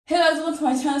Hey guys, welcome to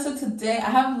my channel. So today I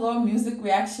have a little music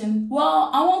reaction. Well,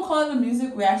 I won't call it a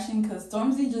music reaction because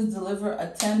Stormzy just delivered a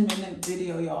 10-minute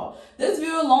video, y'all. This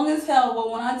video long as hell,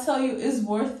 but when I tell you it's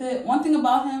worth it, one thing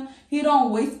about him, he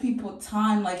don't waste people's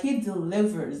time. Like, he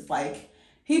delivers. Like,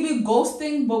 he be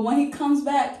ghosting, but when he comes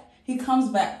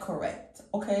back correct,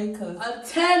 okay? Because a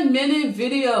 10-minute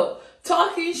video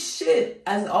talking shit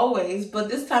as always, but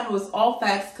this time it was all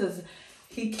facts because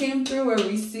he came through a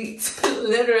receipt,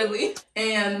 literally.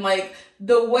 And like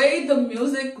the way the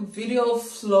music video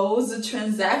flows, the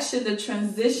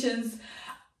transitions,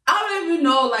 I don't even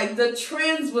know, like the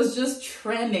trends was just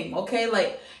trending, okay?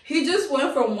 Like he just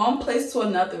went from one place to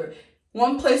another,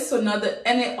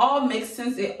 and it all makes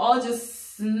sense. It all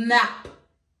just snap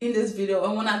in this video.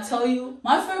 And when I tell you,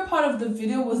 my favorite part of the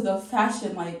video was the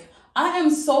fashion. Like, I am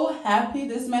so happy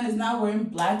this man is not wearing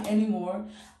black anymore.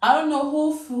 I don't know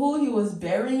who he was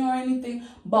burying or anything,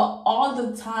 but all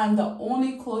the time, the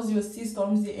only clothes you'll see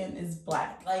Stormzy in is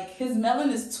black. Like, his melon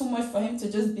is too much for him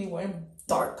to just be wearing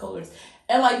dark colors.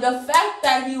 And like the fact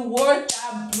that he wore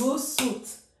that blue suit,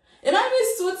 it not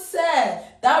even suit sad,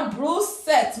 that blue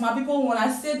set, my people, when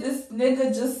I said this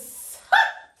nigga just,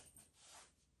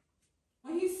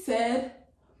 when he said,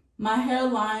 my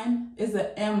hairline is an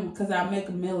M because I make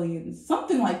millions.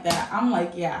 Something like that. I'm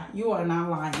like, yeah, you are not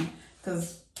lying.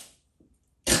 Because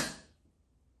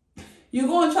you're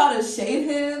going to try to shade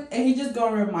him and he just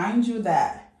going to remind you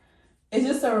that. It's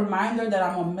just a reminder that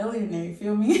I'm a millionaire. You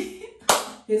feel me?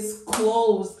 His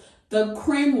clothes, the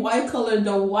cream white color,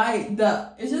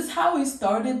 it's just how he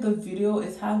started the video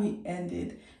is how he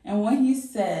ended. And when he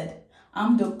said,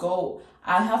 I'm the GOAT,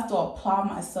 I have to applaud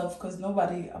myself because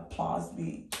nobody applauds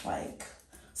me. Like,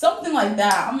 something like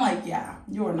that. I'm like, yeah,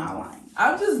 you are not lying.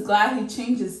 I'm just glad he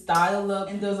changed his style up.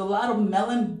 And there's a lot of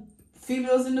melon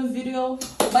females in the video.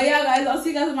 But yeah, guys, I'll see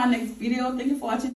you guys in my next video. Thank you for watching.